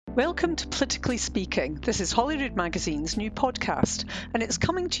Welcome to Politically Speaking. This is Holyrood Magazine's new podcast, and it's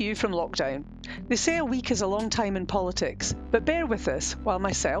coming to you from lockdown. They say a week is a long time in politics, but bear with us while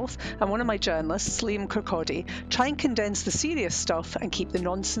myself and one of my journalists, Liam Kirkcaldy, try and condense the serious stuff and keep the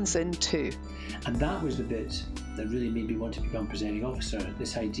nonsense in too. And that was the bit that really made me want to become presiding officer,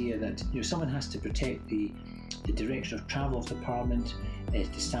 this idea that someone has to protect the direction of travel of the Parliament,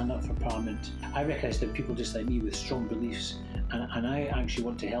 to stand up for Parliament. I recognise that people just like me with strong beliefs, and I actually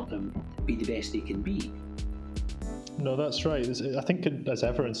want to help them be the best they can be. No, that's right. I think as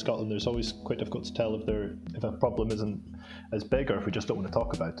ever in Scotland, there's always quite difficult to tell if a problem isn't as big or if we just don't want to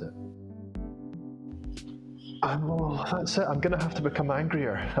talk about it. Well, that's it. I'm going to have to become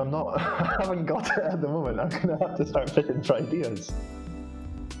angrier. I haven't got it at the moment. I'm going to have to start pitching for ideas.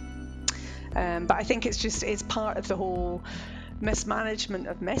 But I think it's part of the whole mismanagement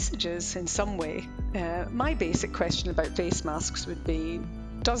of messages in some way. My basic question about face masks would be,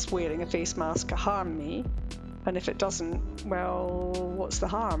 does wearing a face mask harm me? And if it doesn't, well, what's the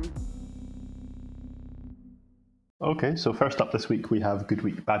harm? Okay, so first up this week we have Good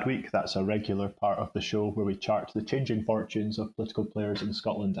Week, Bad Week. That's a regular part of the show where we chart the changing fortunes of political players in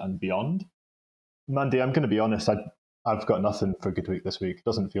Scotland and beyond. Mandy, I'm going to be honest, I've got nothing for Good Week this week. It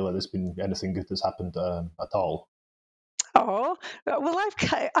doesn't feel like there's been anything good that's happened at all. Oh, well,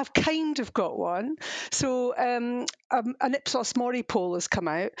 I've kind of got one. So an Ipsos Mori poll has come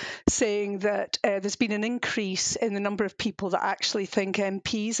out saying that there's been an increase in the number of people that actually think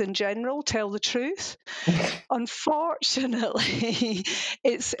MPs in general tell the truth. Unfortunately,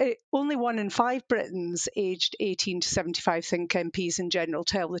 only 1 in 5 Britons aged 18 to 75 think MPs in general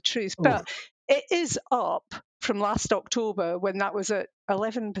tell the truth. Oh. But it is up from last October when that was at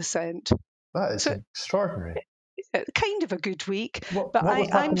 11%. That is extraordinary. Kind of a good week. What was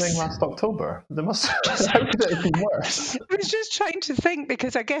happening last October? How could it have been worse? I was just trying to think,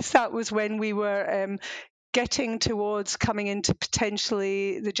 because I guess that was when we were getting towards coming into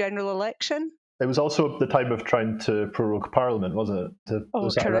potentially the general election. It was also the time of trying to prorogue Parliament, wasn't it?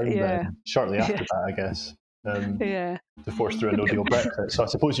 Was that correct, around yeah. then? Shortly after that, I guess. Yeah. To force through a no-deal Brexit. So I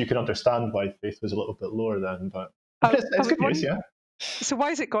suppose you can understand why faith was a little bit lower then, but it's good news, yeah. So why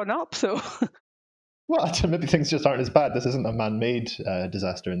has it gone up, though? Well, maybe things just aren't as bad. This isn't a man-made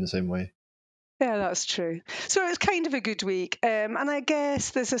disaster in the same way. Yeah, that's true. So it's kind of a good week. And I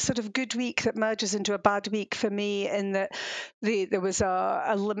guess there's a sort of good week that merges into a bad week for me in that there was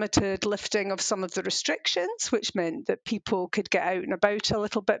a limited lifting of some of the restrictions, which meant that people could get out and about a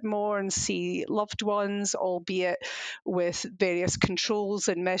little bit more and see loved ones, albeit with various controls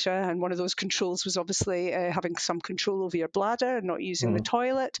and measure. And one of those controls was obviously having some control over your bladder and not using the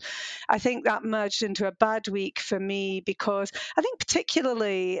toilet. I think that merged into a bad week for me because I think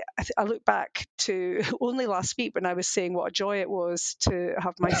particularly, I look back to only last week when I was saying what a joy it was to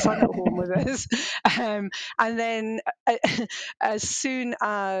have my son at home with us. And then as soon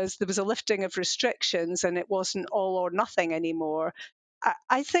as there was a lifting of restrictions and it wasn't all or nothing anymore,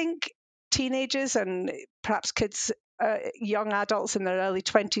 I think teenagers and perhaps kids, young adults in their early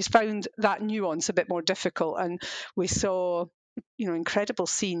 20s found that nuance a bit more difficult. And we saw incredible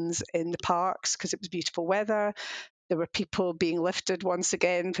scenes in the parks because it was beautiful weather. There were people being lifted once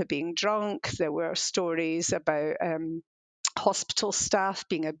again for being drunk. There were stories about hospital staff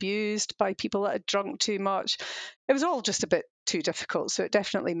being abused by people that had drunk too much. It was all just a bit too difficult. So it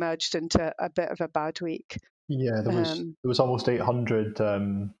definitely merged into a bit of a bad week. Yeah, there was almost 800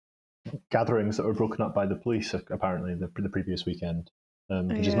 gatherings that were broken up by the police, apparently, the previous weekend,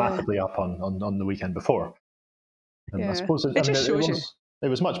 which is massively up on the weekend before. I suppose it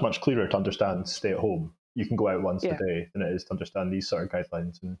was much, much clearer to understand stay at home. You can go out once a day than it is to understand these sort of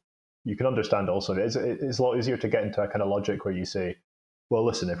guidelines. And you can understand also, it's a lot easier to get into a kind of logic where you say, well,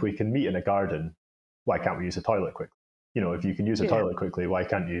 listen, if we can meet in a garden, why can't we use a toilet quickly? If you can use a toilet quickly, why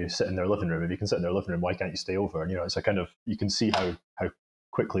can't you sit in their living room? If you can sit in their living room, why can't you stay over? It's a kind of, you can see how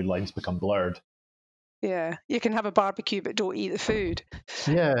quickly lines become blurred. Yeah, you can have a barbecue but don't eat the food.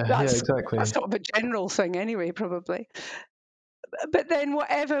 Yeah, exactly. That's sort of a general thing anyway, probably. But then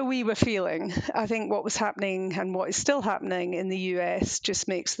whatever we were feeling, I think what was happening and what is still happening in the US just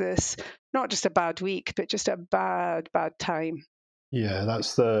makes this not just a bad week, but just a bad, bad time. Yeah,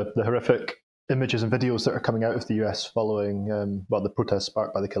 that's the horrific images and videos that are coming out of the US following the protests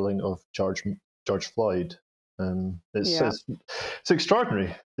sparked by the killing of George Floyd. It's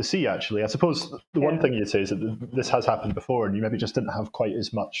extraordinary to see, actually. I suppose the one thing you'd say is that this has happened before, and you maybe just didn't have quite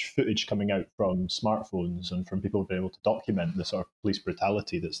as much footage coming out from smartphones and from people being able to document the sort of police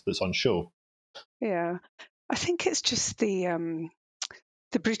brutality that's on show. Yeah, I think it's just the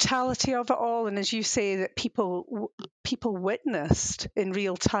the brutality of it all, and as you say, that people witnessed in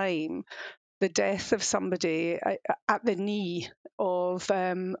real time the death of somebody at the knee of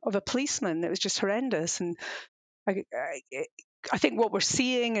a policeman. It was just horrendous, and I think what we're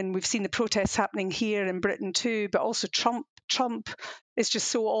seeing, and we've seen the protests happening here in Britain too, but also Trump is just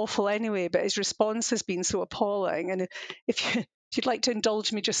so awful anyway, but his response has been so appalling. And if you'd like to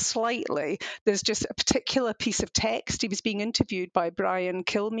indulge me just slightly, there's just a particular piece of text. He was being interviewed by Brian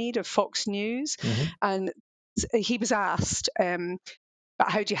Kilmeade of Fox News, and he was asked, but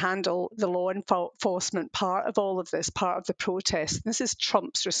how do you handle the law enforcement part of all of this, part of the protest? This is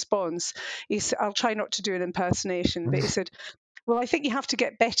Trump's response. I'll try not to do an impersonation, but he said, well, I think you have to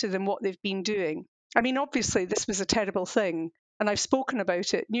get better than what they've been doing. I mean, obviously, this was a terrible thing, and I've spoken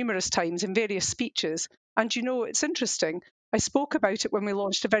about it numerous times in various speeches. And it's interesting. I spoke about it when we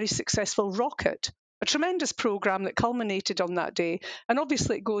launched a very successful rocket, a tremendous program that culminated on that day. And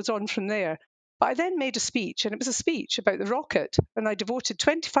obviously, it goes on from there. But I then made a speech, and it was a speech about the rocket, and I devoted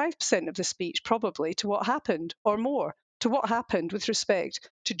 25% of the speech probably to what happened, or more, to what happened with respect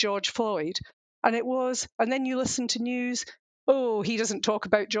to George Floyd. And then you listen to news, oh, he doesn't talk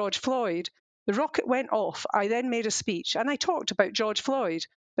about George Floyd. The rocket went off. I then made a speech, and I talked about George Floyd,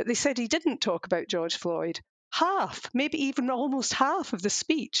 but they said he didn't talk about George Floyd. Half, maybe even almost half of the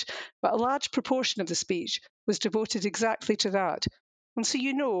speech, but a large proportion of the speech was devoted exactly to that. And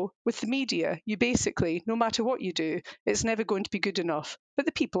so, with the media, you basically, no matter what you do, it's never going to be good enough. But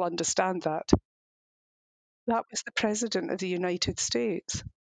the people understand that. That was the President of the United States.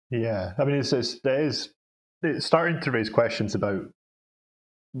 Yeah, I mean, it's starting to raise questions about,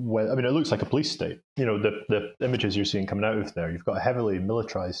 well, I mean, it looks like a police state. The images you're seeing coming out of there, you've got a heavily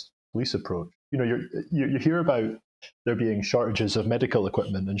militarized police approach. You hear about there being shortages of medical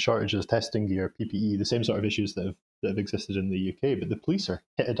equipment and shortages of testing gear, PPE, the same sort of issues that have existed in the UK, but the police are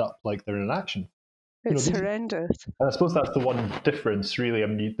kitted up like they're in action. It's horrendous. And I suppose that's the one difference, really. I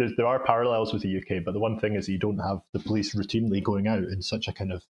mean, there are parallels with the UK, but the one thing is you don't have the police routinely going out in such a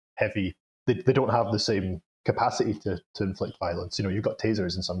kind of heavy. They don't have the same capacity to inflict violence. You've got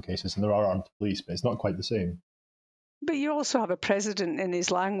tasers in some cases, and there are armed police, but it's not quite the same. But you also have a president in his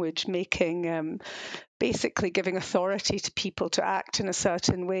language making, basically giving authority to people to act in a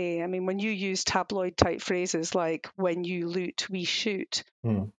certain way. I mean, when you use tabloid type phrases like "when you loot, we shoot,"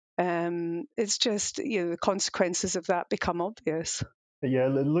 it's just, the consequences of that become obvious. Yeah,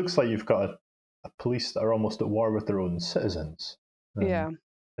 it looks like you've got a police that are almost at war with their own citizens. Yeah.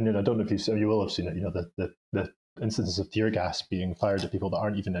 And I don't know if you will have seen it. The instances of tear gas being fired at people that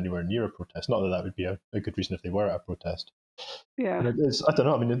aren't even anywhere near a protest. Not that would be a good reason if they were at a protest. Yeah. And I don't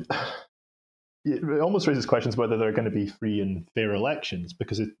know. I mean, it almost raises questions whether there are going to be free and fair elections,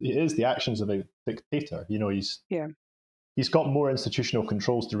 because it is the actions of a dictator. He's got more institutional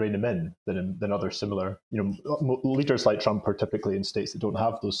controls to rein him in than other similar. Leaders like Trump are typically in states that don't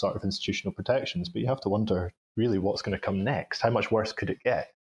have those sort of institutional protections. But you have to wonder really what's going to come next. How much worse could it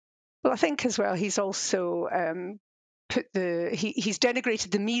get? Well, I think as well, he's also he's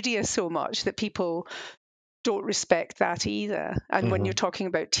denigrated the media so much that people don't respect that either. And when you're talking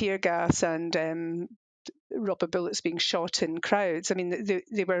about tear gas and rubber bullets being shot in crowds, I mean,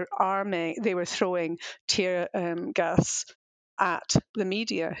 they were throwing tear gas at the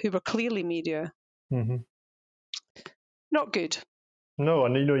media, who were clearly media. Not good. No,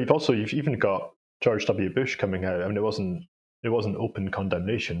 and you've even got George W. Bush coming out. I mean, it wasn't open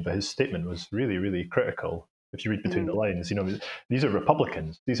condemnation, but his statement was really, really critical. If you read between the lines, these are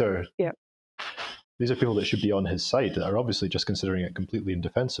Republicans. These are people that should be on his side, that are obviously just considering it completely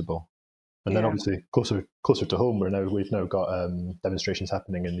indefensible. And then obviously closer to home, we've now got demonstrations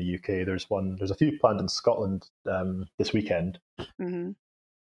happening in the UK. There's a few planned in Scotland this weekend. There's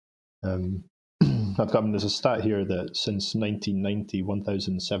a stat here that since 1990,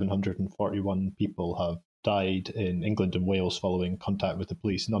 1,741 people have died in England and Wales following contact with the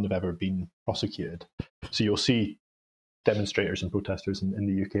police. None have ever been prosecuted. So you'll see demonstrators and protesters in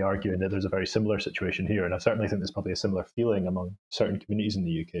the UK arguing that there's a very similar situation here. And I certainly think there's probably a similar feeling among certain communities in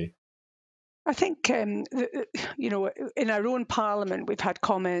the UK. I think, in our own parliament, we've had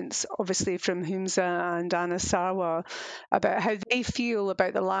comments, obviously, from Humza and Anna Sawa about how they feel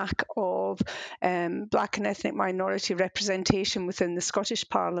about the lack of black and ethnic minority representation within the Scottish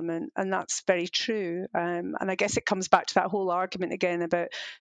Parliament. And that's very true. And I guess it comes back to that whole argument again about,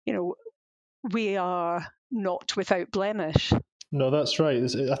 we are not without blemish. No, that's right.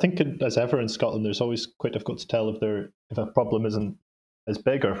 I think, as ever in Scotland, there's always quite difficult to tell if a problem isn't as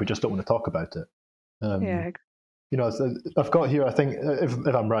big or if we just don't want to talk about it. I've got here, I think, if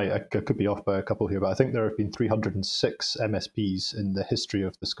I'm right, I could be off by a couple here, but I think there have been 306 MSPs in the history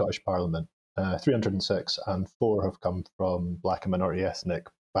of the Scottish Parliament. 306, and 4 have come from black and minority ethnic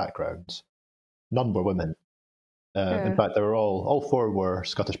backgrounds. None were women. In fact, they were all 4 were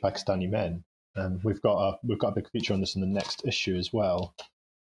Scottish Pakistani men. And we've got a big feature on this in the next issue as well.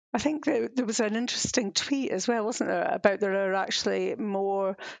 I think there was an interesting tweet as well, wasn't there, about there are actually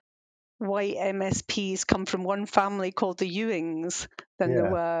more white MSPs come from one family called the Ewings than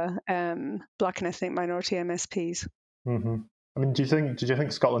there were black and ethnic minority MSPs. Mm-hmm. I mean, do you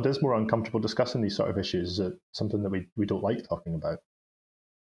think Scotland is more uncomfortable discussing these sort of issues? Is it something that we don't like talking about?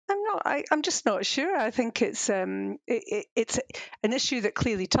 I'm just not sure. I think it's an issue that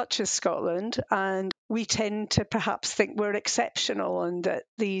clearly touches Scotland, and we tend to perhaps think we're exceptional and that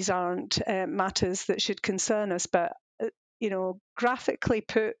these aren't matters that should concern us. But graphically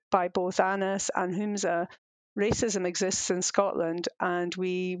put by both Anas and Humza, racism exists in Scotland, and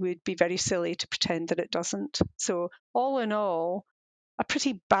we would be very silly to pretend that it doesn't. So all in all, a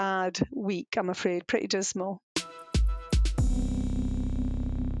pretty bad week, I'm afraid, pretty dismal.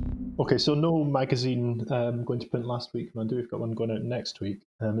 Okay, so no magazine going to print last week, Mandy. We've got one going out next week.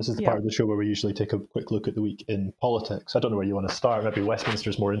 This is the part of the show where we usually take a quick look at the week in politics. I don't know where you want to start. Maybe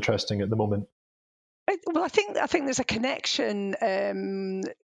Westminster's more interesting at the moment. Well, I think there's a connection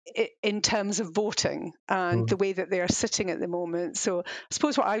in terms of voting and the way that they are sitting at the moment. So I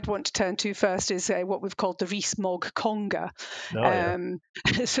suppose what I'd want to turn to first is what we've called the Rees-Mogg Conga.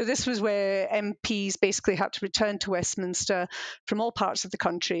 So this was where MPs basically had to return to Westminster from all parts of the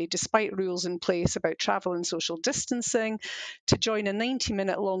country, despite rules in place about travel and social distancing, to join a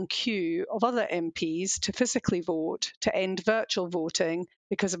 90-minute long queue of other MPs to physically vote to end virtual voting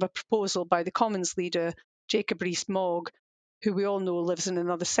because of a proposal by the Commons leader, Jacob Rees-Mogg, who we all know lives in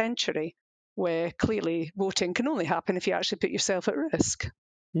another century, where clearly voting can only happen if you actually put yourself at risk.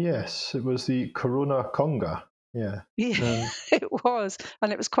 Yes, it was the Corona Conga. Yeah, it was,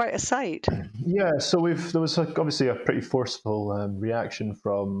 and it was quite a sight. Yeah, so there was obviously a pretty forceful reaction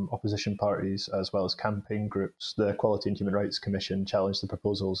from opposition parties as well as campaign groups. The Equality and Human Rights Commission challenged the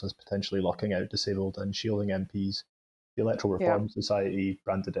proposals as potentially locking out disabled and shielding MPs. The Electoral Reform Society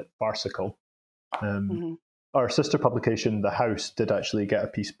branded it farcical. Our sister publication, The House, did actually get a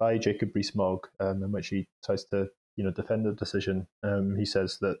piece by Jacob Rees-Mogg in which he tries to defend the decision. He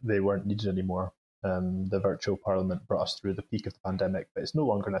says that they weren't needed anymore. The virtual parliament brought us through the peak of the pandemic, but it's no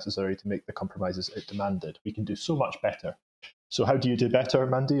longer necessary to make the compromises it demanded. We can do so much better. So how do you do better,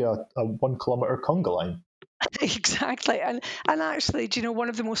 Mandy? A 1 kilometre conga line. Exactly. And actually, do you know, one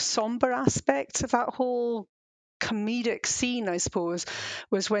of the most sombre aspects of that whole comedic scene, I suppose,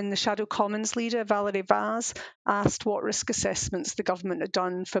 was when the Shadow Commons leader, Valerie Vaz, asked what risk assessments the government had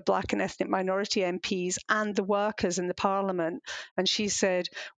done for black and ethnic minority MPs and the workers in the parliament. And she said,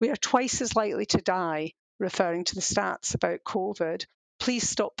 "We are twice as likely to die," referring to the stats about COVID. "Please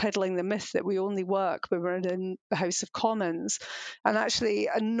stop peddling the myth that we only work when we're in the House of Commons." And actually,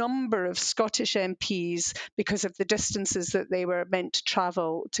 a number of Scottish MPs, because of the distances that they were meant to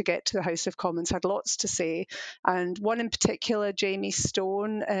travel to get to the House of Commons, had lots to say. And one in particular, Jamie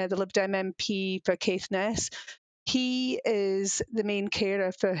Stone, the Lib Dem MP for Caithness, he is the main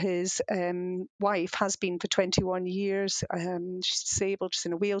carer for his wife, has been for 21 years. She's disabled, she's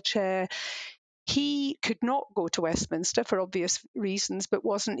in a wheelchair. He could not go to Westminster for obvious reasons, but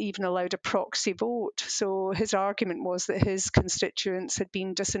wasn't even allowed a proxy vote. So his argument was that his constituents had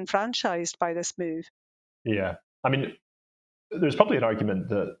been disenfranchised by this move. Yeah. I mean, there's probably an argument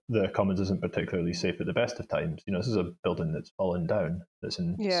that the Commons isn't particularly safe at the best of times. This is a building that's fallen down, that's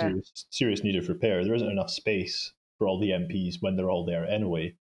in serious need of repair. There isn't enough space for all the MPs when they're all there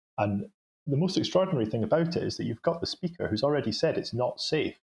anyway. And the most extraordinary thing about it is that you've got the Speaker who's already said it's not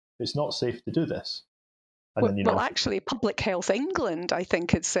safe. It's not safe to do this. And well, actually, Public Health England, I think,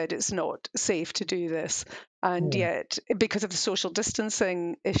 had said it's not safe to do this. And yet, because of the social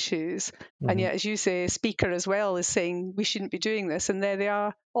distancing issues, and yet, as you say, Speaker as well is saying we shouldn't be doing this, and there they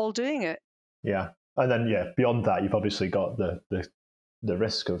are all doing it. Yeah. And then, beyond that, you've obviously got the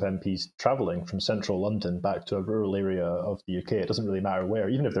risk of MPs travelling from central London back to a rural area of the UK. It doesn't really matter where,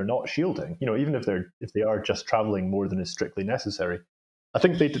 even if they're not shielding, even if they are just travelling more than is strictly necessary. I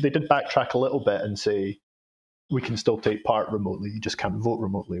think they did backtrack a little bit and say, we can still take part remotely, you just can't vote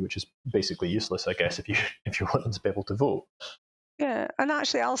remotely, which is basically useless, I guess, if you want them to be able to vote. Yeah, and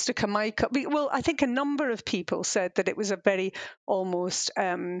actually Alistair Carmichael, I think a number of people said that it was a very almost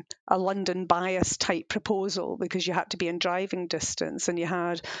a London bias type proposal because you had to be in driving distance, and you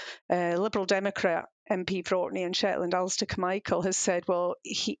had Liberal Democrat MP for Orkney and Shetland, Alistair Carmichael, has said, well,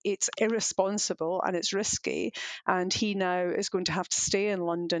 it's irresponsible and it's risky, and he now is going to have to stay in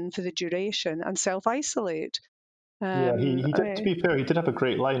London for the duration and self-isolate. Yeah, he did. To be fair, he did have a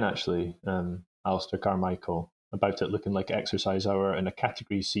great line actually, Alistair Carmichael, about it looking like exercise hour in a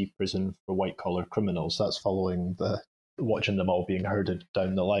Category C prison for white-collar criminals. That's following watching them all being herded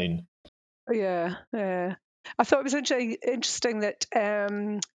down the line. Yeah. I thought it was interesting that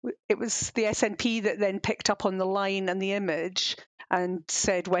it was the SNP that then picked up on the line and the image and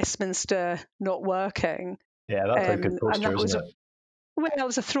said Westminster not working. Yeah, that's a good poster, isn't it? Well, it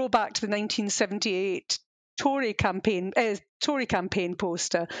was a throwback to the 1978 Tory campaign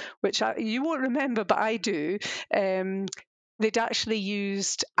poster, which you won't remember, but I do. They'd actually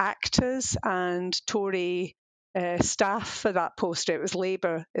used actors and Tory staff for that poster. It was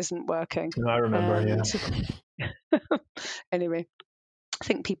Labour isn't working. I remember, yeah. Anyway, I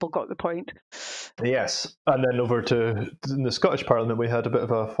think people got the point. Yes, and then over to in the Scottish Parliament, we had a bit of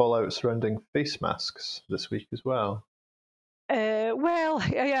a fallout surrounding face masks this week as well. Well,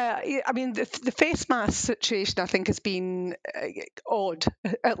 yeah, I mean, the face mask situation, I think, has been odd,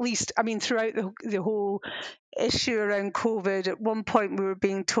 at least. I mean, throughout the whole issue around COVID, at one point we were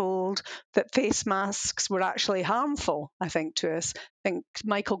being told that face masks were actually harmful, I think, to us. I think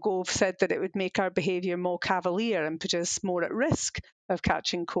Michael Gove said that it would make our behaviour more cavalier and put us more at risk of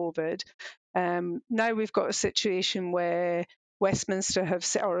catching COVID. Now we've got a situation where Westminster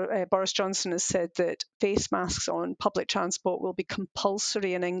Boris Johnson has said that face masks on public transport will be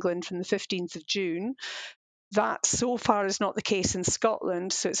compulsory in England from the 15th of June. That so far is not the case in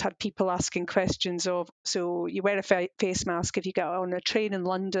Scotland. So it's had people asking questions of, so you wear a face mask if you get on a train in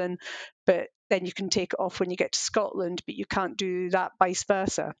London, but then you can take it off when you get to Scotland, but you can't do that vice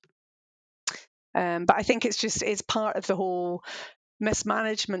versa. But I think it's part of the whole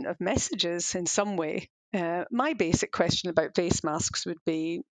mismanagement of messages in some way. My basic question about face masks would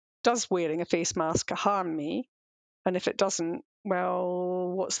be, does wearing a face mask harm me? And if it doesn't,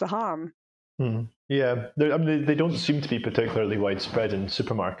 well, what's the harm? Yeah, I mean, they don't seem to be particularly widespread in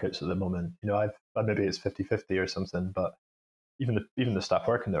supermarkets at the moment. You know, maybe it's 50-50 or something, but even the staff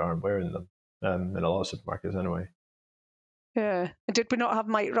working there aren't wearing them in a lot of supermarkets anyway. Yeah. And did we not have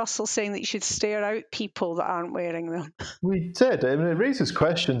Mike Russell saying that you should stare out people that aren't wearing them? We did. I mean, it raises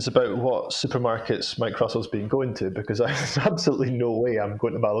questions about what supermarkets Mike Russell's been going to, because there's absolutely no way I'm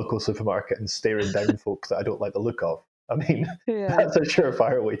going to my local supermarket and staring down folk that I don't like the look of. I mean, That's a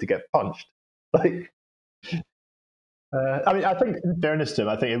surefire way to get punched. Like, I mean, I think in fairness to him,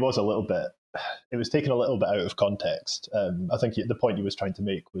 I think it was taken a little bit out of context. I think the point he was trying to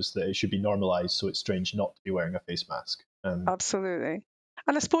make was that it should be normalised, so it's strange not to be wearing a face mask. Absolutely.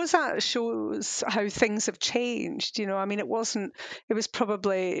 And I suppose that shows how things have changed. You know, I mean, it was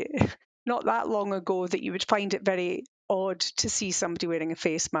probably not that long ago that you would find it very odd to see somebody wearing a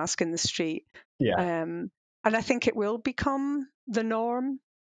face mask in the street. Yeah. And I think it will become the norm.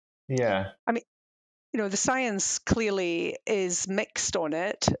 Yeah. I mean, you know, the science clearly is mixed on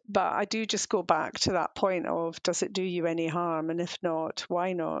it, but I do just go back to that point of, does it do you any harm? And if not,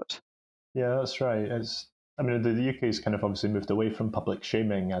 why not? Yeah, that's right. I mean, the UK's kind of obviously moved away from public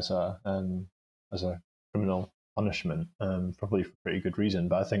shaming as a criminal punishment, probably for pretty good reason.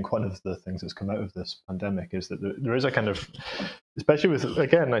 But I think one of the things that's come out of this pandemic is that there is a kind of, especially with,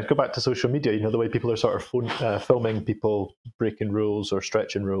 again, I go back to social media, you know, the way people are sort of filming people breaking rules or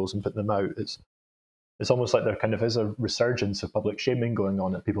stretching rules and putting them out. It's almost like there kind of is a resurgence of public shaming going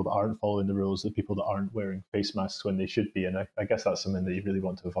on at people that aren't following the rules, the people that aren't wearing face masks when they should be. And I guess that's something that you really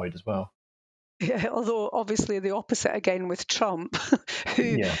want to avoid as well. Yeah, although obviously the opposite again with Trump,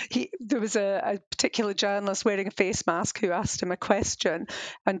 there was a particular journalist wearing a face mask who asked him a question,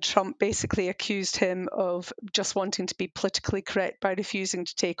 and Trump basically accused him of just wanting to be politically correct by refusing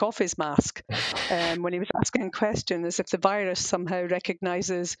to take off his mask when he was asking a question, as if the virus somehow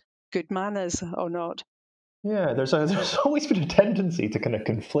recognises good manners or not. Yeah, there's always been a tendency to kind of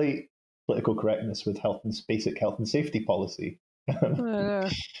conflate political correctness with basic health and safety policy. Yeah,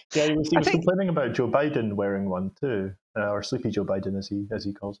 he was complaining about Joe Biden wearing one too, or Sleepy Joe Biden as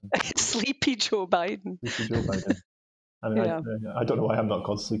he calls him. Sleepy Joe Biden. Sleepy Joe Biden. I mean, yeah. I don't know why I'm not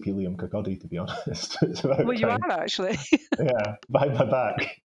called Sleepy Liam Kirkcaldy, to be honest. Well, you are actually. Yeah, behind my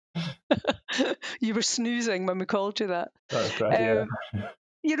back. You were snoozing when we called you that. That's right. Yeah.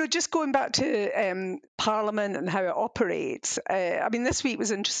 You know, just going back to Parliament and how it operates. I mean, this week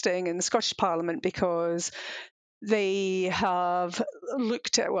was interesting in the Scottish Parliament because they have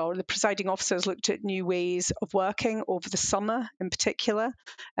looked at, well, the presiding officers looked at new ways of working over the summer in particular.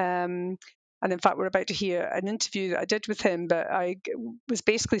 And in fact, we're about to hear an interview that I did with him, but I was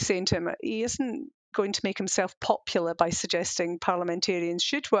basically saying to him, he isn't going to make himself popular by suggesting parliamentarians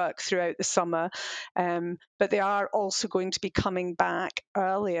should work throughout the summer, but they are also going to be coming back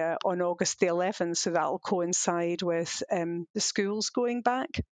earlier on August the 11th, so that'll coincide with the schools going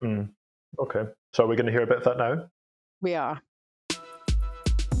back. Okay, so are we going to hear a bit of that now? We are.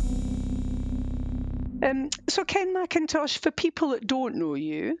 So Ken Macintosh, for people that don't know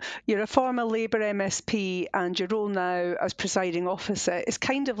you, you're a former Labour MSP and your role now as presiding officer is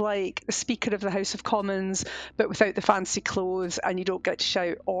kind of like the Speaker of the House of Commons, but without the fancy clothes, and you don't get to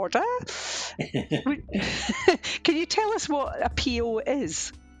shout order. Can you tell us what a PO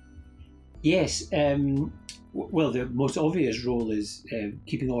is? Yes. Well, the most obvious role is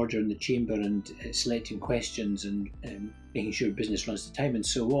keeping order in the chamber and selecting questions and making sure business runs to time and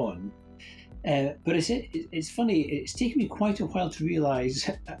so on. But it's funny, it's taken me quite a while to realise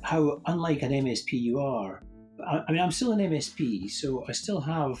how unlike an MSP you are. I mean, I'm still an MSP, so I still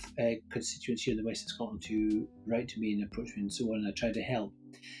have constituents here in the West of Scotland who write to me and approach me and so on, and I try to help.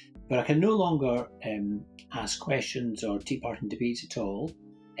 But I can no longer ask questions or take part in debates at all.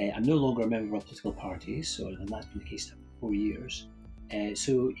 I'm no longer a member of a political party, and that's been the case for 4 years.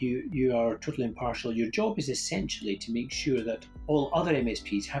 So you are totally impartial. Your job is essentially to make sure that all other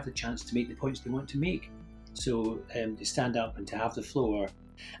MSPs have the chance to make the points they want to make. So to stand up and to have the floor,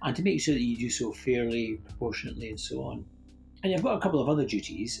 and to make sure that you do so fairly, proportionately, and so on. And I've got a couple of other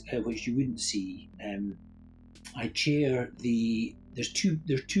duties which you wouldn't see. I chair there's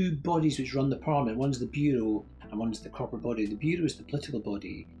two bodies which run the Parliament. One's the Bureau and one's the corporate body. The Bureau is the political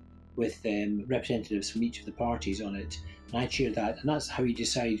body with representatives from each of the parties on it, and I chair that, and that's how you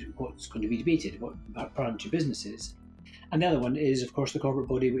decide what's going to be debated, what parliamentary business is. And the other one is, of course, the corporate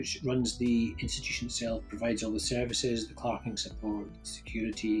body, which runs the institution itself, provides all the services, the clerking support,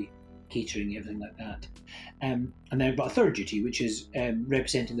 security, catering, everything like that. And then I've got a third duty, which is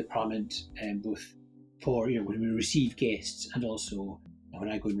representing the Parliament, both for when we receive guests and also when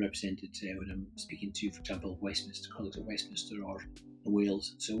I go and represent it when I'm speaking to, for example, Westminster, colleagues at Westminster or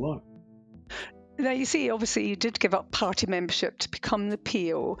Wales and so on. Now, you see, obviously you did give up party membership to become the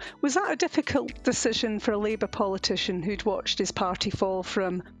PO. Was that a difficult decision for a Labour politician who'd watched his party fall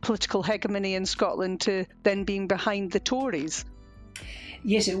from political hegemony in Scotland to then being behind the Tories?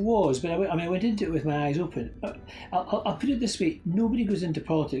 Yes, it was, but I went into it with my eyes open. I'll put it this way, nobody goes into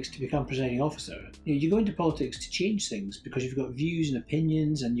politics to become presiding officer. You go into politics to change things because you've got views and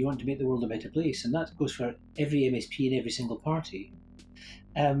opinions and you want to make the world a better place, and that goes for every MSP in every single party.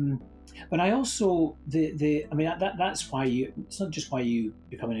 But I also, that's why it's not just why you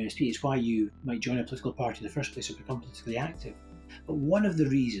become an MSP, it's why you might join a political party in the first place or become politically active. But one of the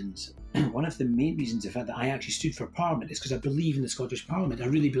main reasons, in fact, that I actually stood for Parliament is because I believe in the Scottish Parliament. I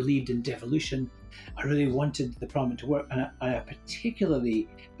really believed in devolution. I really wanted the Parliament to work, and I particularly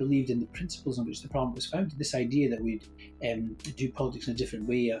believed in the principles on which the Parliament was founded. This idea that we'd do politics in a different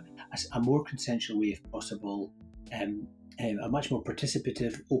way, a more consensual way if possible, a much more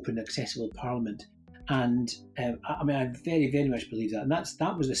participative, open, accessible Parliament. And I very, very much believe that. And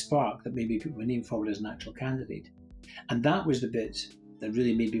that was the spark that made me put my name forward as an actual candidate. And that was the bit that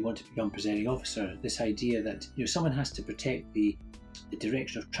really made me want to become presiding officer. This idea that someone has to protect the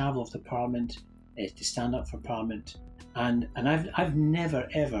direction of travel of the Parliament, to stand up for Parliament, and I've never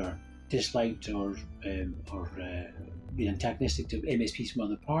ever disliked or been antagonistic to MSPs from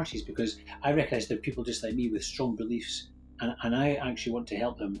other parties, because I recognise they're people just like me with strong beliefs, and I actually want to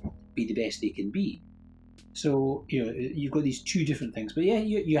help them be the best they can be. So you've got these two different things, but yeah,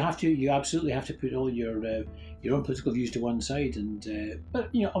 you absolutely have to put all your own political views to one side. And but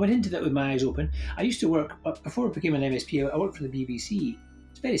I went into that with my eyes open. I used to work before I became an MSP. I worked for the BBC.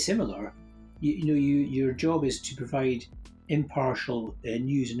 It's very similar. Your job is to provide impartial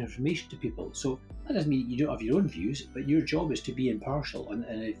news and information to people. So that doesn't mean you don't have your own views, but your job is to be impartial. And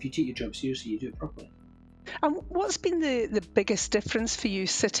if you take your job seriously, you do it properly. And what's been the biggest difference for you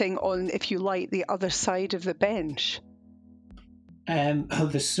sitting on, if you like, the other side of the bench?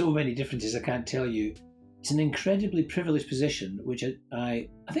 There's so many differences I can't tell you. It's an incredibly privileged position, which I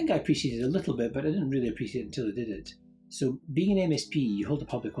think I appreciated a little bit, but I didn't really appreciate it until I did it. So being an MSP, you hold a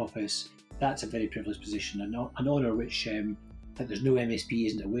public office, that's a very privileged position, an honour which that there's no MSP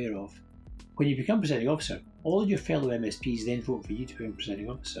isn't aware of. When you become presiding officer, all your fellow MSPs then vote for you to become presiding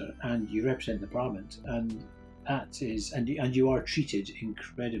officer, and you represent the Parliament, and you are treated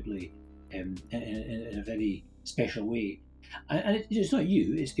incredibly in a very special way. And it's not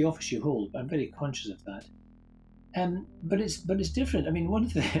you; it's the office you hold. But I'm very conscious of that. But it's different. I mean, one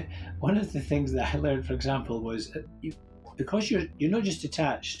of the things that I learned, for example, was because you're not just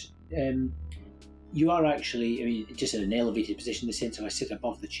detached. You are actually, just in an elevated position in the sense of I sit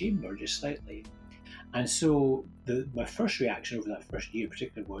above the chamber just slightly. And so my first reaction over that first year in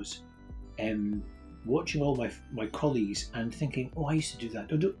particular was watching all my colleagues and thinking, oh, I used to do that.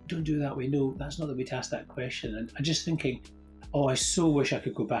 Don't do it that way. No, that's not the way to ask that question. And just thinking, oh, I so wish I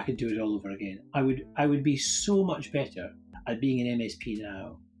could go back and do it all over again. I would be so much better at being an MSP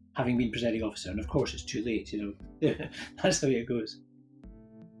now, having been presiding officer. And of course, it's too late. That's the way it goes.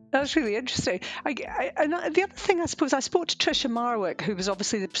 That's really interesting. And the other thing, I suppose, I spoke to Tricia Marwick, who was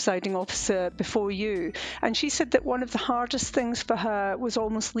obviously the presiding officer before you, and she said that one of the hardest things for her was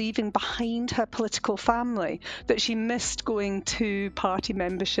almost leaving behind her political family, that she missed going to party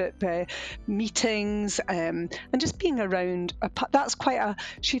membership meetings and just being around.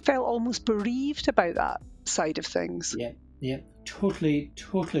 She felt almost bereaved about that side of things. Yeah, totally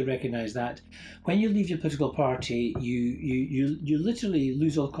recognise that. When you leave your political party, you literally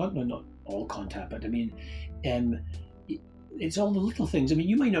lose all contact. Not all contact, but I mean, it's all the little things. I mean,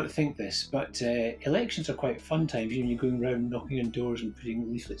 you might not think this, but elections are quite fun times. You're going around knocking on doors and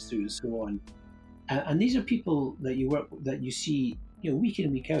putting leaflets through and so on. And these are people that you see, week in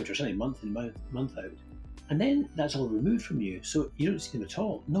and week out, or certainly month in month out. And then that's all removed from you, so you don't see them at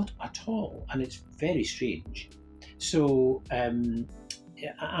all, not at all, and it's very strange. So, and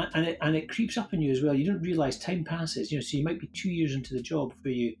it creeps up on you as well. You don't realise time passes. So you might be 2 years into the job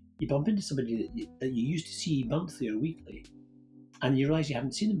where you bump into somebody that you used to see monthly or weekly, and you realise you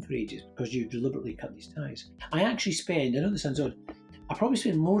haven't seen them for ages because you've deliberately cut these ties. I actually spend, I know this sounds odd, I probably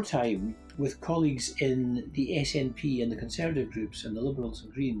spend more time with colleagues in the SNP and the Conservative groups and the Liberals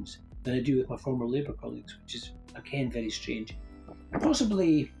and Greens than I do with my former Labour colleagues, which is, again, very strange.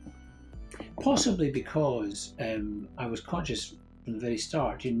 Possibly because I was conscious from the very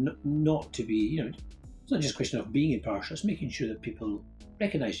start not to be, it's not just a question of being impartial, it's making sure that people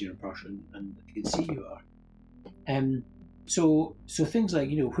recognise you're impartial and they can see you are. So things like,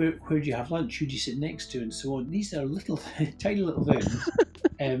 where do you have lunch, who do you sit next to, and so on. These are little, tiny little things.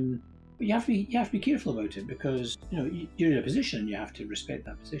 But you have to be careful about it because, you're in a position and you have to respect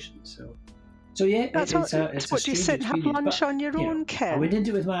that position. So yeah, it's what do you sit and have lunch on your own, Ken? I went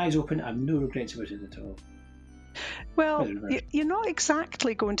into it with my eyes open. I have no regrets about it at all. Well, you're not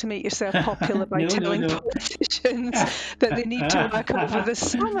exactly going to make yourself popular by telling politicians that they need to work over the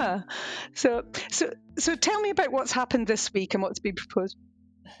summer. So tell me about what's happened this week and what's been proposed.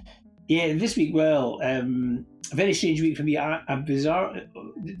 Yeah, this week, well, a very strange week for me.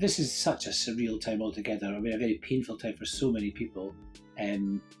 This is such a surreal time altogether. I mean, a very painful time for so many people.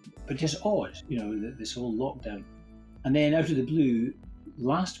 But just odd, this whole lockdown. And then out of the blue,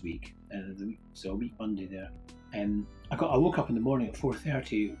 last week, so a week Monday there, I woke up in the morning at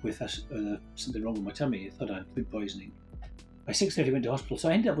 4:30 with something wrong with my tummy. I thought I had food poisoning. By 6:30 I went to hospital, so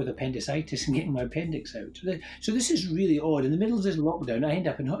I ended up with appendicitis and getting my appendix out. So this is really odd. In the middle of this lockdown, I end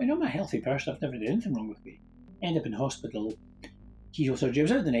up I'm a healthy person. I've never had anything wrong with me. I end up in hospital. Keyhole surgery. I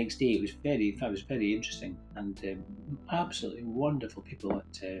was out the next day. It was very interesting and absolutely wonderful people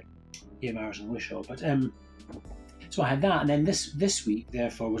at AMR's and Wishaw. But so I had that, and then this week,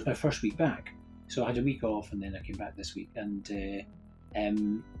 therefore, was my first week back. So I had a week off, and then I came back this week, and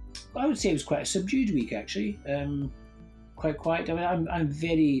I would say it was quite a subdued week actually. Quite quiet. I mean, I'm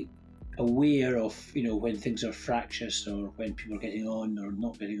very aware of when things are fractious or when people are getting on or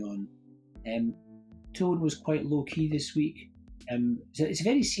not getting on. Tone was quite low key this week. So it's a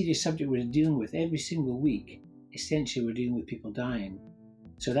very serious subject we're dealing with every single week. Essentially, we're dealing with people dying,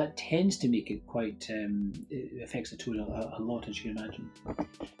 so that tends to make it quite. It affects the tone a lot, as you can imagine.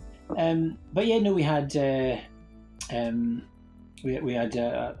 But yeah, no, we had. We had.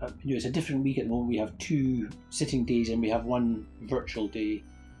 It's a different week at the moment. We have 2 sitting days and we have 1 virtual day.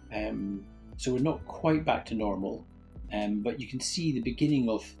 So we're not quite back to normal. But you can see the beginning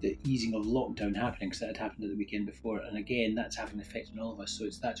of the easing of lockdown happening because that had happened at the weekend before, and again that's having an effect on all of us. So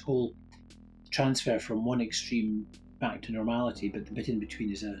it's that whole transfer from one extreme back to normality, but the bit in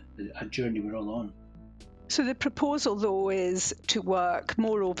between is a journey we're all on. So the proposal, though, is to work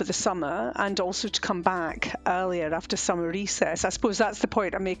more over the summer and also to come back earlier after summer recess. I suppose that's the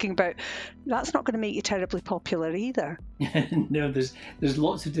point I'm making about that's not going to make you terribly popular either. No, there's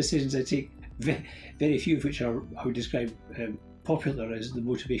lots of decisions I take. Very few of which are, I would describe, popular as the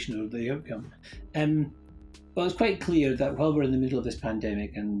motivation or the outcome. Well, it's quite clear that while we're in the middle of this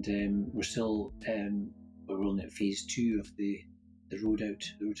pandemic and we're still we're only at phase 2 of the road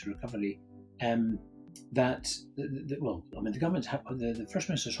to recovery, that the government, the First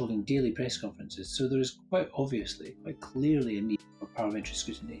Minister's holding daily press conferences, so there is quite clearly a need for parliamentary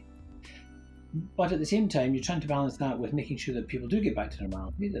scrutiny. But at the same time, you're trying to balance that with making sure that people do get back to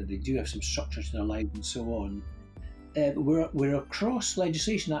normality, that they do have some structure to their lives and so on. we're across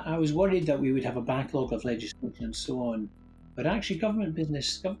legislation. I was worried that we would have a backlog of legislation and so on, but actually government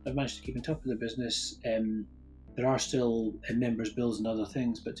have managed to keep on top of the business. There are still members' bills and other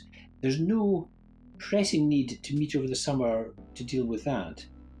things, but there's no pressing need to meet over the summer to deal with that.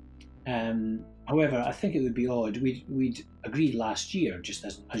 However, I think it would be odd. We'd agreed last year, just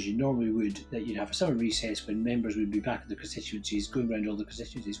as you normally would, that you'd have a summer recess when members would be back in the constituencies, going around all the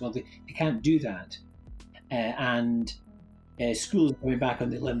constituencies. Well, they can't do that. And schools are coming back on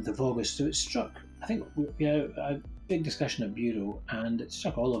the 11th of August. So it struck, I think, a big discussion at Bureau, and it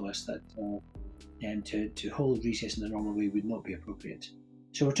struck all of us that to hold recess in the normal way would not be appropriate.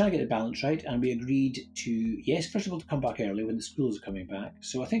 So we're trying to get the balance right, and we agreed to, yes, first of all, to come back early when the schools are coming back.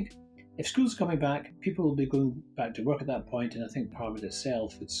 So I think if schools are coming back, people will be going back to work at that point, and I think Parliament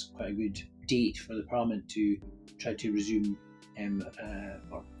itself, it's quite a good date for the Parliament to try to resume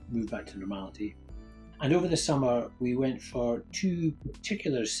or move back to normality. And over the summer, we went for two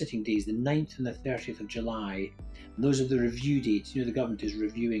particular sitting days, the 9th and the 30th of July. And those are the review dates. The government is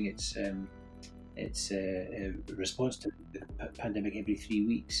reviewing its response to the pandemic every 3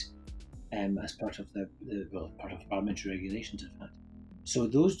 weeks as part of part of parliamentary regulations, in fact. So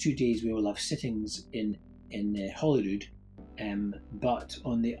those 2 days we will have sittings in Holyrood, but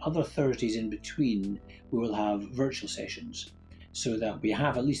on the other Thursdays in between we will have virtual sessions, so that we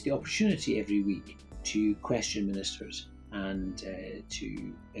have at least the opportunity every week to question ministers and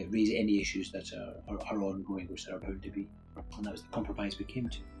to raise any issues that are ongoing, which there are bound to be. And that was the compromise we came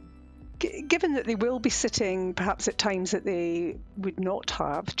to. Given that they will be sitting perhaps at times that they would not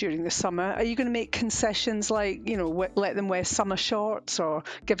have during the summer, are you going to make concessions like, let them wear summer shorts or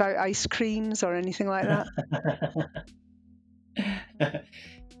give out ice creams or anything like that?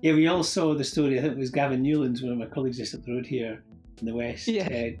 Yeah, we all saw the story. I think it was Gavin Newlands, one of my colleagues just up the road here in the West,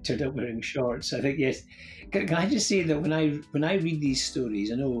 turned up wearing shorts. I think, yes. Can I just say that when I read these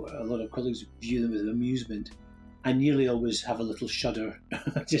stories, I know a lot of colleagues view them with amusement. I nearly always have a little shudder.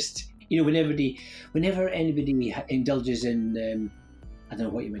 Just, whenever anybody indulges in, I don't know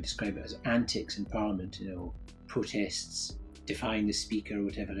what you might describe it as, antics in Parliament, protests, defying the Speaker or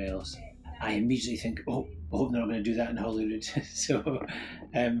whatever else, I immediately think, I hope they're not going to do that in Holyrood. So,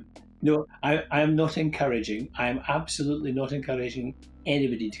 no, I am not encouraging. I am absolutely not encouraging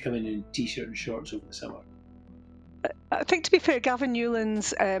anybody to come in t-shirt and shorts over the summer. I think, to be fair, Gavin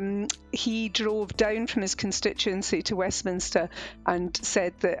Newlands, he drove down from his constituency to Westminster and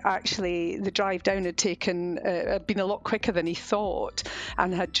said that actually the drive down had been a lot quicker than he thought,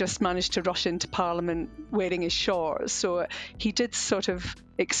 and had just managed to rush into Parliament wearing his shorts. So he did sort of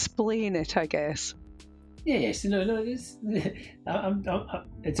explain it, I guess. Yes, no.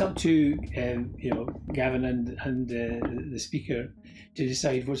 It's up to Gavin and the Speaker to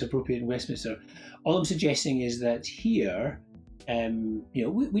decide what's appropriate in Westminster. All I'm suggesting is that here,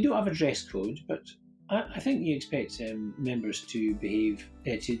 we don't have a dress code, but I think you expect members to behave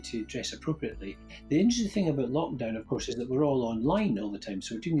to dress appropriately. The interesting thing about lockdown, of course, is that we're all online all the time,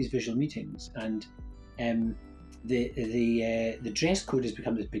 so we're doing these visual meetings, and the dress code has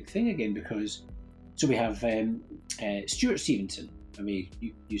become this big thing again because. So we have Stuart Stevenson, I mean,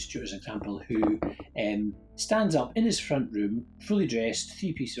 use Stuart as an example, who stands up in his front room, fully dressed,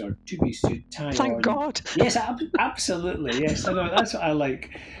 3-piece or 2-piece suit, tie on. Thank God. Yes, absolutely. Yes, I know, that's what I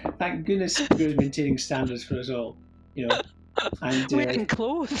like. Thank goodness we're maintaining standards for us all. And wearing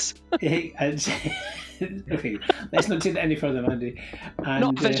clothes. Okay, let's not take that any further, Mandy. And,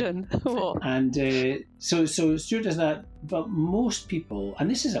 not vision. So Stuart does that, but most people, and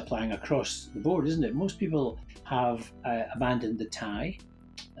this is applying across the board, isn't it? Most people have abandoned the tie,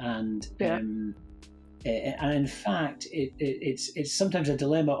 and in fact, it's sometimes a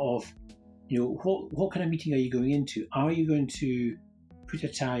dilemma of, what kind of meeting are you going into? Are you going to put a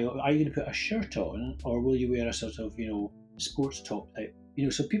tie, or are you going to put a shirt on, or will you wear a sort of sports top type?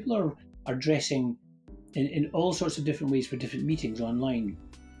 So people are dressing in all sorts of different ways for different meetings online.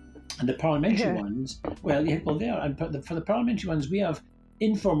 And the parliamentary ones, they are. And for the parliamentary ones, we have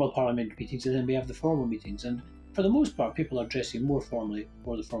informal parliamentary meetings, and then we have the formal meetings. And for the most part, people are dressing more formally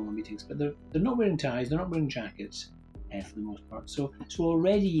for the formal meetings, but they're not wearing ties, they're not wearing jackets for the most part. So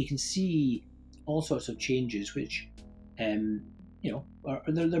already you can see all sorts of changes, which they're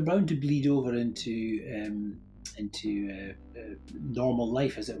bound to bleed over into normal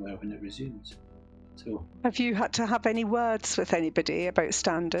life, as it were, when it resumes. So, have you had to have any words with anybody about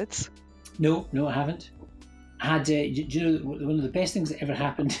standards? No, I haven't. Do you know one of the best things that ever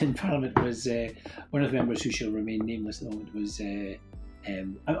happened in Parliament was one of the members, who shall remain nameless at the moment, was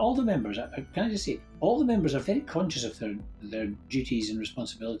all the members. Can I just say, all the members are very conscious of their duties and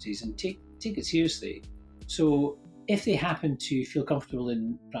responsibilities and take it seriously. So if they happen to feel comfortable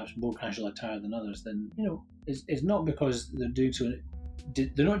in perhaps more casual attire than others, then it's not because they're doing so.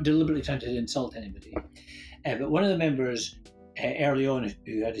 They're not deliberately trying to insult anybody. But one of the members early on,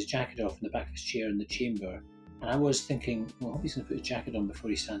 who had his jacket off in the back of his chair in the chamber, and I was thinking, well, I hope he's going to put his jacket on before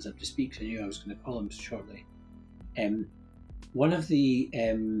he stands up to speak, because I knew I was going to call him shortly. One of the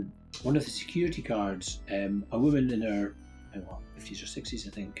security guards, a woman in her 50s or 60s,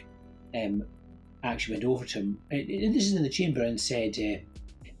 I think, actually went over to him. This is in the chamber, and said,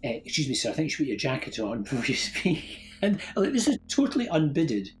 "Excuse me, sir, I think you should put your jacket on before you speak." And this is totally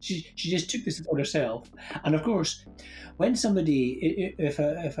unbidded. She just took this upon herself. And of course, when somebody, if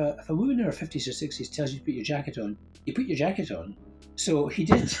a woman in her 50s or 60s tells you to put your jacket on, you put your jacket on. So he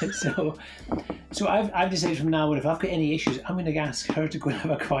did. So I've decided from now on, if I've got any issues, I'm going to ask her to go and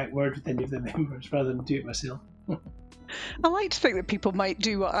have a quiet word with any of the members rather than do it myself. I like to think that people might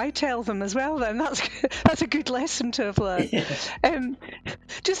do what I tell them as well. Then that's a good lesson to have learned.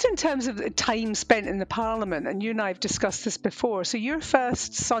 Just in terms of the time spent in the Parliament, and you and I have discussed this before. So your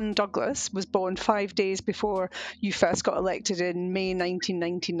first son, Douglas, was born 5 days before you first got elected in May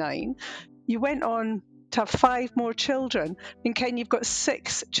 1999. You went on to have 5 more children. And Ken, you've got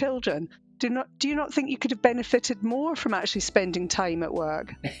 6 children. Do you not think you could have benefited more from actually spending time at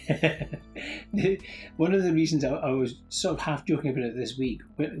work? One of the reasons I was sort of half joking about it this week,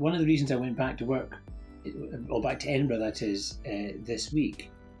 one of the reasons I went back to work, or back to Edinburgh, that is, this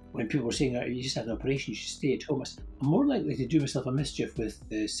week, when people were saying, you just had an operation, you should stay at home, I'm more likely to do myself a mischief with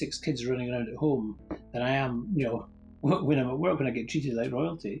the 6 kids running around at home than I am, when I'm at work, when I get treated like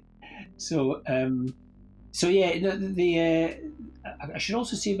royalty. So yeah, I should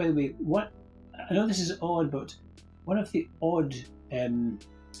also say, by the way, I know this is odd, but one of the odd,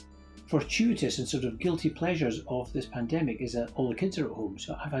 fortuitous and sort of guilty pleasures of this pandemic is that all the kids are at home.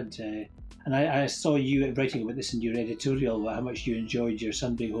 So I've had, and I saw you writing about this in your editorial, how much you enjoyed your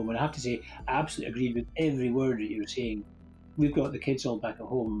son being home, and I have to say, I absolutely agreed with every word that you were saying. We've got the kids all back at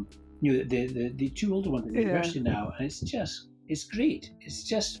home. The 2 older ones at university now, and it's great. It's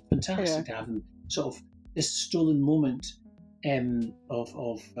just fantastic to have them sort of this stolen moment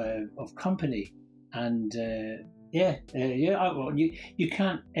of company, and you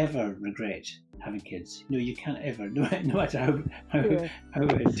can't ever regret having kids. No, you can't ever, no matter how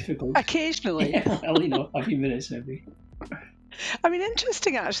difficult. Occasionally, a few minutes maybe. I mean,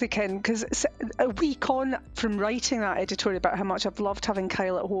 interesting actually, Ken, because a week on from writing that editorial about how much I've loved having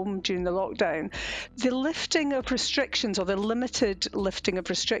Kyle at home during the lockdown, the lifting of restrictions, or the limited lifting of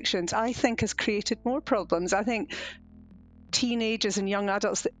restrictions, I think has created more problems. I think teenagers and young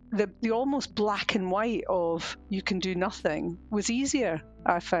adults, the almost black and white of you can do nothing was easier,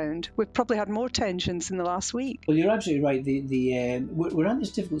 I found. We've probably had more tensions in the last week. Well, you're absolutely right. We're at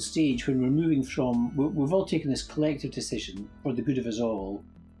this difficult stage when we're moving from, we've all taken this collective decision for the good of us all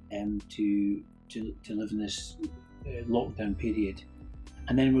to live in this lockdown period.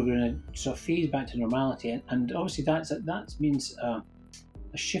 And then we're going to sort of phase back to normality. And obviously that means a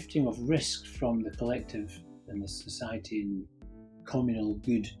shifting of risk from the collective and the society and communal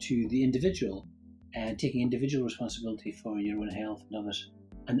good to the individual, and taking individual responsibility for your own health and others,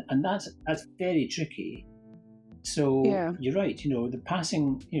 and that's very tricky. So you're right. The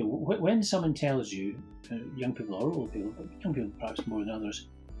passing. When someone tells you, young people or old people, but young people perhaps more than others,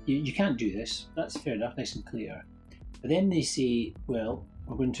 you can't do this. That's fair enough, nice and clear. But then they say, well,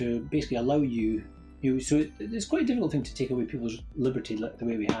 we're going to basically allow you. So it's quite a difficult thing to take away people's liberty the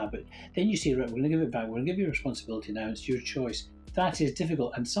way we have. But then you say, right, we're going to give it back. We're going to give you responsibility now. It's your choice. That is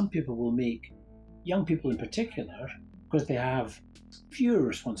difficult, and some people will make, young people in particular, because they have fewer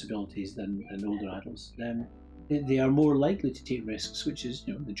responsibilities than older adults, then they are more likely to take risks, which is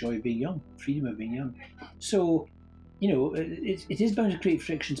the joy of being young, freedom of being young. So it is bound to create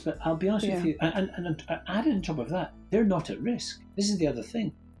frictions. But I'll be honest with you, and added on top of that, they're not at risk. This is the other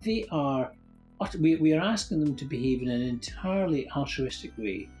thing. They are. We are asking them to behave in an entirely altruistic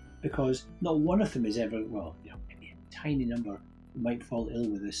way, because not one of them is ever, maybe a tiny number might fall ill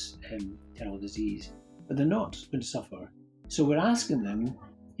with this terrible disease, but they're not going to suffer. So we're asking them,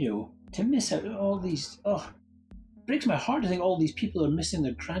 to miss out all these. Oh, it breaks my heart to think all these people are missing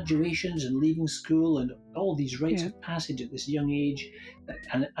their graduations and leaving school and all these rites of passage at this young age,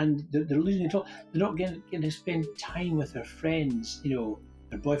 and they're losing it all. They're not getting to spend time with their friends,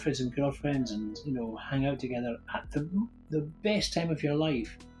 their boyfriends and girlfriends, and hang out together at the best time of your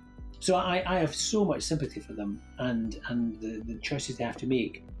life. So I have so much sympathy for them and the choices they have to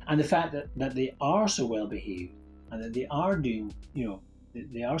make, and the fact that they are so well behaved and that they are doing,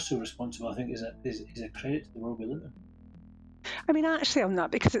 they are so responsible, I think is a credit to the world we live in. I mean, actually, on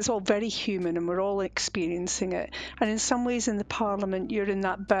that, because it's all very human and we're all experiencing it. And in some ways, in the Parliament, you're in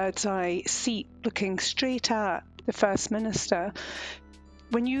that bird's eye seat looking straight at the First Minister.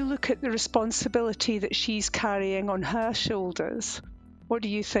 When you look at the responsibility that she's carrying on her shoulders, what do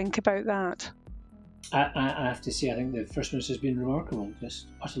you think about that? I have to say, I think the First Minister's been remarkable, just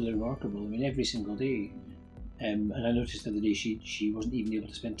utterly remarkable. I mean, every single day. And I noticed the other day she wasn't even able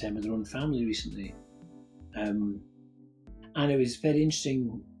to spend time with her own family recently. And it was very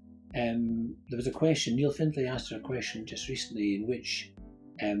interesting. There was a question. Neil Findlay asked her a question just recently, in which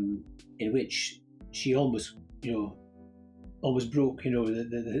she almost broke,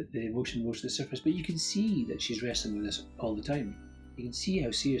 the emotion rose to the surface. But you can see that she's wrestling with this all the time. You can see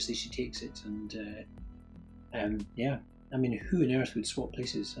how seriously she takes it, and yeah. I mean, who on earth would swap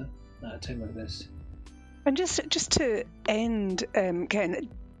places at a time like this? And just to end, Ken,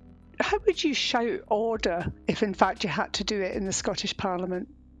 how would you shout order if, in fact, you had to do it in the Scottish Parliament?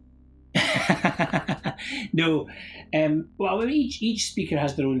 No. Well, each speaker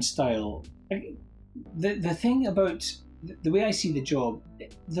has their own style. The thing about the way I see the job,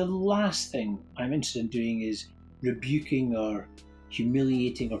 the last thing I'm interested in doing is rebuking or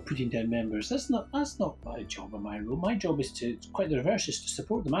humiliating or putting down members. That's not my job or my role. My job is quite the reverse, is to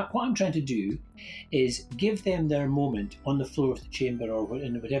support them. What I'm trying to do is give them their moment on the floor of the chamber or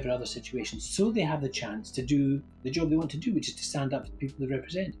in whatever other situation, so they have the chance to do the job they want to do, which is to stand up to the people they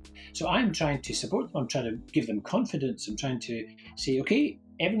represent. So I'm trying to support them. I'm trying to give them confidence. I'm trying to say, okay,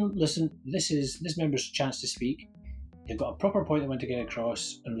 everyone, listen, this member's chance to speak. They've got a proper point they want to get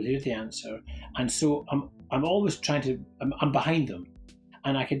across, and we'll hear the answer. And so I'm always trying to. I'm behind them,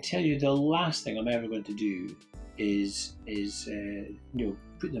 and I can tell you the last thing I'm ever going to do is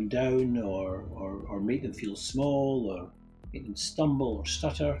put them down or make them feel small or make them stumble or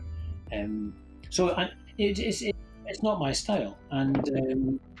stutter. So it's not my style,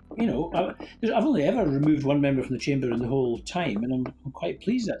 and I've only ever removed one member from the chamber in the whole time, and I'm quite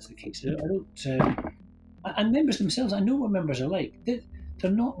pleased that's the case. I don't. And members themselves, I know what members are like.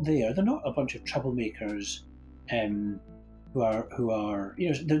 They're not there. They're not a bunch of troublemakers who are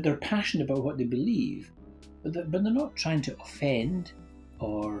they're passionate about what they believe, but they're not trying to offend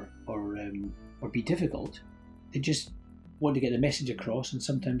or be difficult. They just want to get the message across, and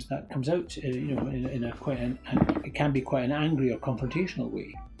sometimes that comes out in a quite it can be quite an angry or confrontational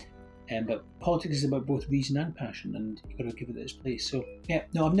way. But politics is about both reason and passion, and you've got to give it its place. So yeah,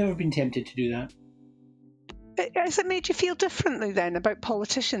 no, I've never been tempted to do that. Has it made you feel differently then about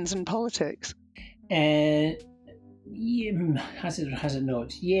politicians and politics? Yeah, has it or has it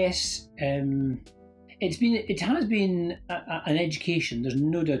not? Yes. It has been an education. There's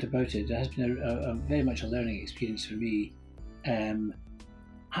no doubt about it. It has been a very much a learning experience for me.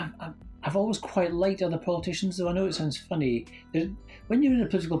 I've always quite liked other politicians, though I know it sounds funny. When you're in a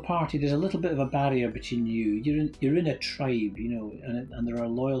political party, there's a little bit of a barrier between you. You're in a tribe, and there are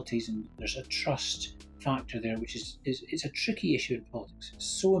loyalties and there's a trust factor there, which is it's a tricky issue in politics. It's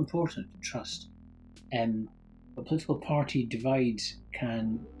so important, trust. But political party divides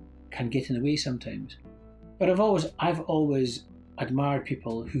can get in the way sometimes. But I've always admired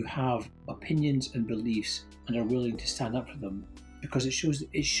people who have opinions and beliefs and are willing to stand up for them, because it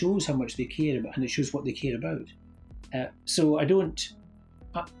shows how much they care about, and it shows what they care about. So I don't,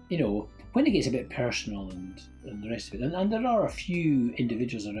 when it gets a bit personal and the rest of it, and there are a few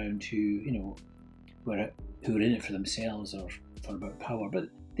individuals around who are in it for themselves or for about power, but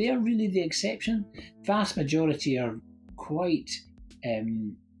they are really the exception. Vast majority are quite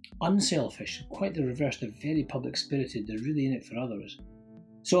unselfish, quite the reverse. They're very public spirited. They're really in it for others.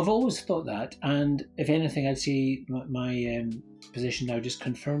 So I've always thought that, and if anything, I'd say my position now just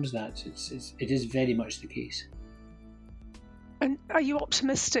confirms that. It is very much the case. And are you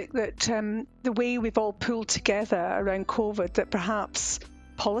optimistic that the way we've all pulled together around COVID, that perhaps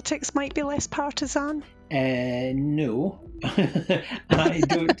politics might be less partisan? No, I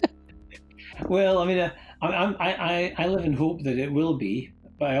don't. Well, I mean, I live in hope that it will be,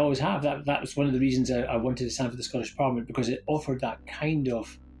 but I always have. That was one of the reasons I wanted to stand for the Scottish Parliament, because it offered that kind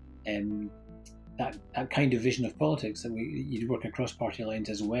of that kind of vision of politics that you'd work across party lines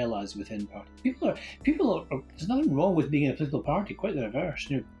as well as within party. People are. There's nothing wrong with being in a political party. Quite the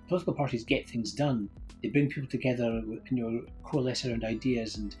reverse. Political parties get things done. They bring people together, coalesce around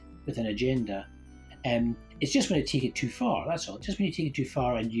ideas and with an agenda. It's just when you take it too far. That's all. Just when you take it too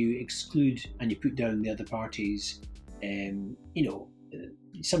far and you exclude and you put down the other parties.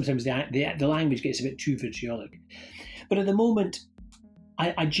 Sometimes the language gets a bit too vitriolic. But at the moment,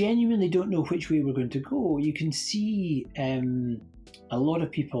 I genuinely don't know which way we're going to go. You can see a lot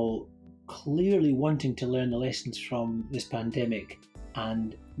of people clearly wanting to learn the lessons from this pandemic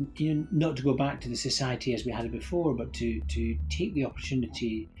and not to go back to the society as we had it before, but to take the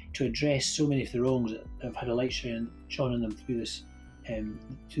opportunity to address so many of the wrongs that have had a light shone on them through this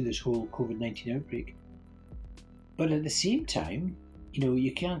whole COVID-19 outbreak. But at the same time,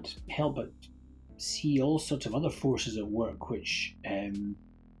 you can't help but see all sorts of other forces at work which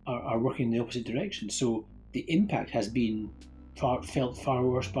are working in the opposite direction. So the impact has been felt far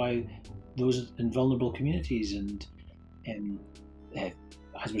worse by those in vulnerable communities, and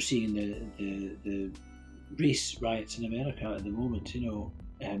as we're seeing the race riots in America at the moment, the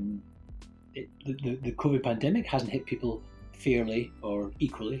COVID pandemic hasn't hit people fairly or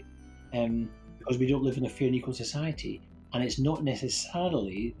equally, because we don't live in a fair and equal society. And it's not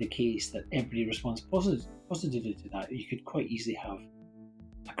necessarily the case that everybody responds positively to that. You could quite easily have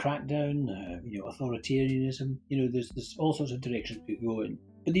a crackdown, authoritarianism. There's all sorts of directions we could go in.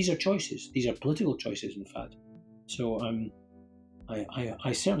 But these are choices. These are political choices, in fact. So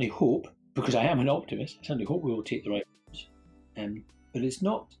I certainly hope, because I am an optimist, I certainly hope we will take the right ones. But it's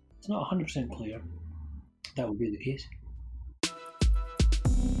not 100% clear that will be the case.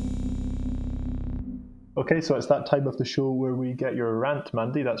 Okay, so it's that time of the show where we get your rant,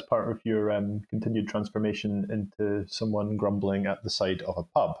 Mandy. That's part of your continued transformation into someone grumbling at the side of a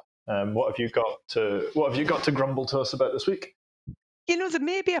pub. What have you got to grumble to us about this week? There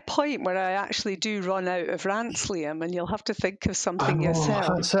may be a point where I actually do run out of rants, Liam, and you'll have to think of something yourself.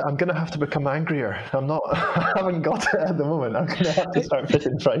 That's it. I'm going to have to become angrier. I haven't got it at the moment. I'm going to have to start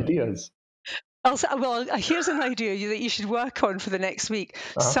fishing for ideas. Here's an idea that you should work on for the next week.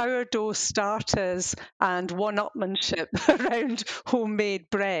 Sourdough starters and one-upmanship around homemade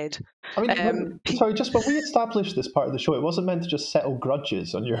bread. I mean, just when we established this part of the show, it wasn't meant to just settle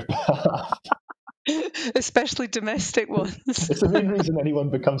grudges on your behalf. Especially domestic ones. It's the main reason anyone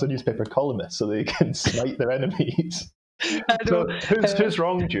becomes a newspaper columnist, so they can smite their enemies. So who's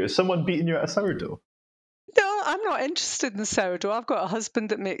wronged you? Is someone beating you at a sourdough? No, I'm not interested in sourdough. I've got a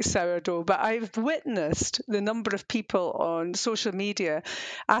husband that makes sourdough, but I've witnessed the number of people on social media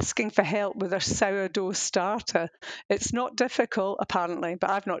asking for help with their sourdough starter. It's not difficult, apparently,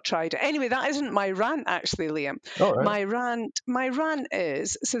 but I've not tried it. Anyway, that isn't my rant, actually, Liam. All right. My rant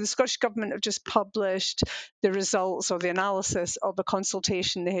is, so the Scottish Government have just published the results or the analysis of a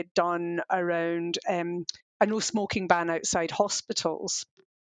consultation they had done around a no smoking ban outside hospitals.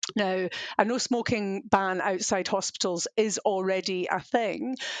 Now, a no smoking ban outside hospitals is already a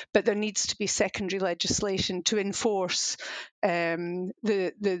thing, but there needs to be secondary legislation to enforce the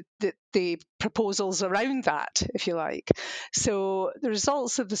proposals around that, if you like. So the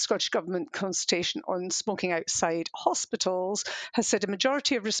results of the Scottish Government consultation on smoking outside hospitals has said a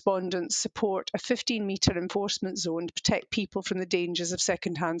majority of respondents support a 15-metre enforcement zone to protect people from the dangers of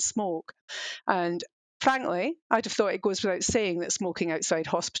secondhand smoke. And frankly, I'd have thought it goes without saying that smoking outside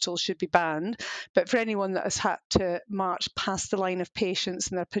hospitals should be banned, but for anyone that has had to march past the line of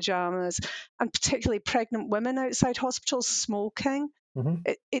patients in their pyjamas, and particularly pregnant women outside hospitals smoking,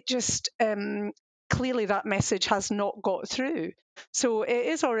 it just clearly that message has not got through. So it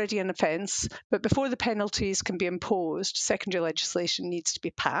is already an offence, but before the penalties can be imposed, secondary legislation needs to be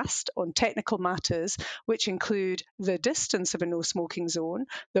passed on technical matters, which include the distance of a no smoking zone,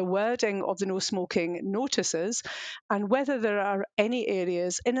 the wording of the no smoking notices, and whether there are any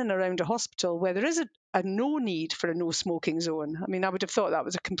areas in and around a hospital where there is a no need for a no smoking zone. I mean, I would have thought that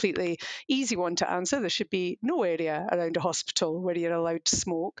was a completely easy one to answer. There should be no area around a hospital where you're allowed to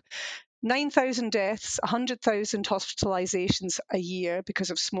smoke. 9,000 deaths, 100,000 hospitalisations a year because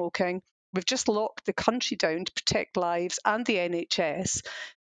of smoking. We've just locked the country down to protect lives and the NHS.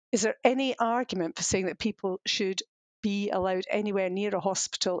 Is there any argument for saying that people should be allowed anywhere near a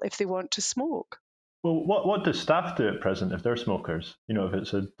hospital if they want to smoke? Well, what does staff do at present if they're smokers? If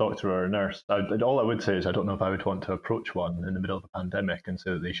it's a doctor or a nurse. All I would say is I don't know if I would want to approach one in the middle of a pandemic and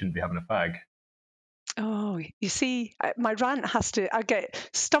say that they shouldn't be having a fag. Oh, you see, my rant I get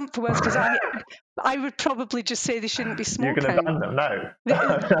stumped for words because I would probably just say they shouldn't be smoking. You're going to ban them now?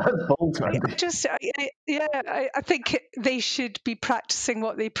 That's bold, Mandy. I think they should be practicing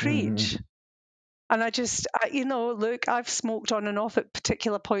what they preach. And look, I've smoked on and off at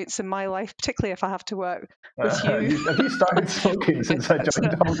particular points in my life, particularly if I have to work with you. Have you started smoking since I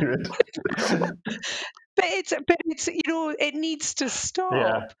joined Hollywood? But it's it needs to stop.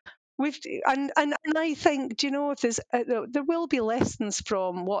 Yeah. And I think, if there's there will be lessons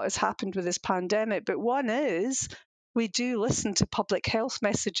from what has happened with this pandemic, but one is we do listen to public health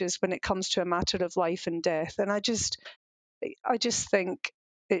messages when it comes to a matter of life and death, and I just think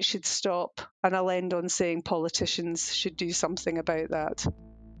it should stop, and I'll end on saying politicians should do something about that.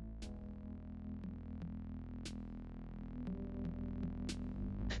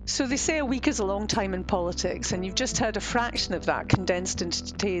 So they say a week is a long time in politics, and you've just heard a fraction of that condensed into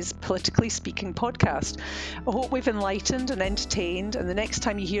today's Politically Speaking podcast. I hope we've enlightened and entertained, and the next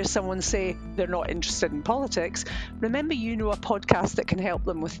time you hear someone say they're not interested in politics, remember you know a podcast that can help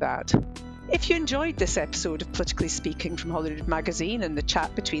them with that. If you enjoyed this episode of Politically Speaking from Holyrood Magazine and the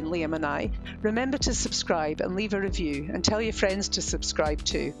chat between Liam and I, remember to subscribe and leave a review, and tell your friends to subscribe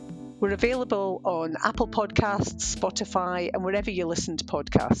too. We're available on Apple Podcasts, Spotify, and wherever you listen to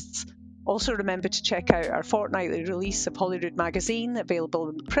podcasts. Also remember to check out our fortnightly release of Holyrood Magazine, available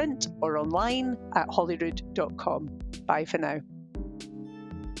in print or online at holyrood.com. Bye for now.